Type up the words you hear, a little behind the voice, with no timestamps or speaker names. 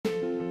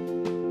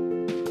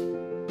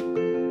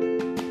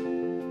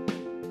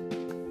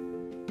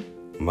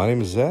My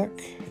name is Zach,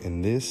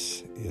 and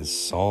this is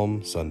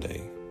Psalm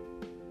Sunday.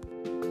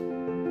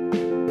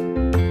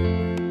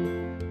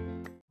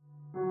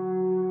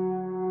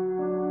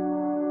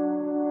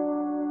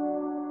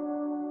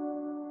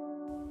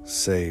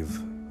 Save,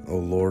 O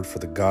Lord, for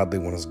the godly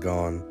one is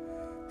gone,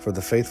 for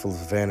the faithful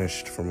have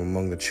vanished from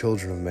among the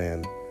children of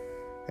man.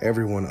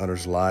 Everyone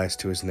utters lies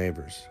to his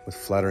neighbors, with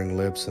flattering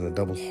lips and a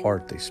double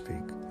heart they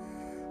speak.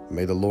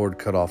 May the Lord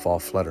cut off all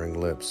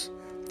flattering lips,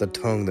 the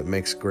tongue that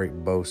makes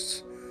great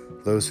boasts.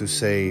 Those who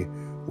say,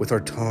 with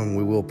our tongue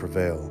we will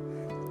prevail.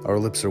 Our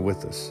lips are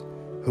with us.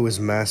 Who is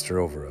master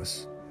over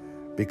us?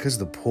 Because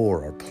the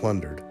poor are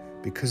plundered,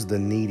 because the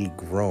needy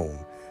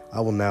groan, I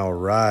will now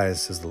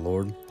arise, says the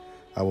Lord.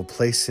 I will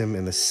place him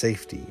in the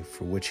safety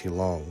for which he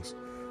longs.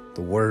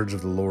 The words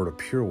of the Lord are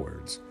pure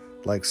words,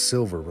 like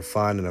silver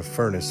refined in a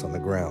furnace on the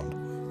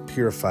ground,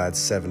 purified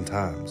 7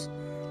 times.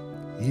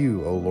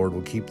 You, O Lord,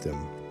 will keep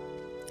them.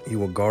 You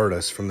will guard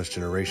us from this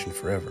generation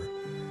forever.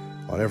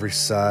 On every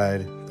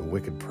side the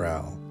wicked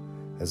prowl,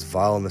 as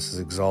vileness is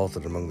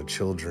exalted among the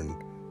children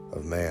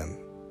of man.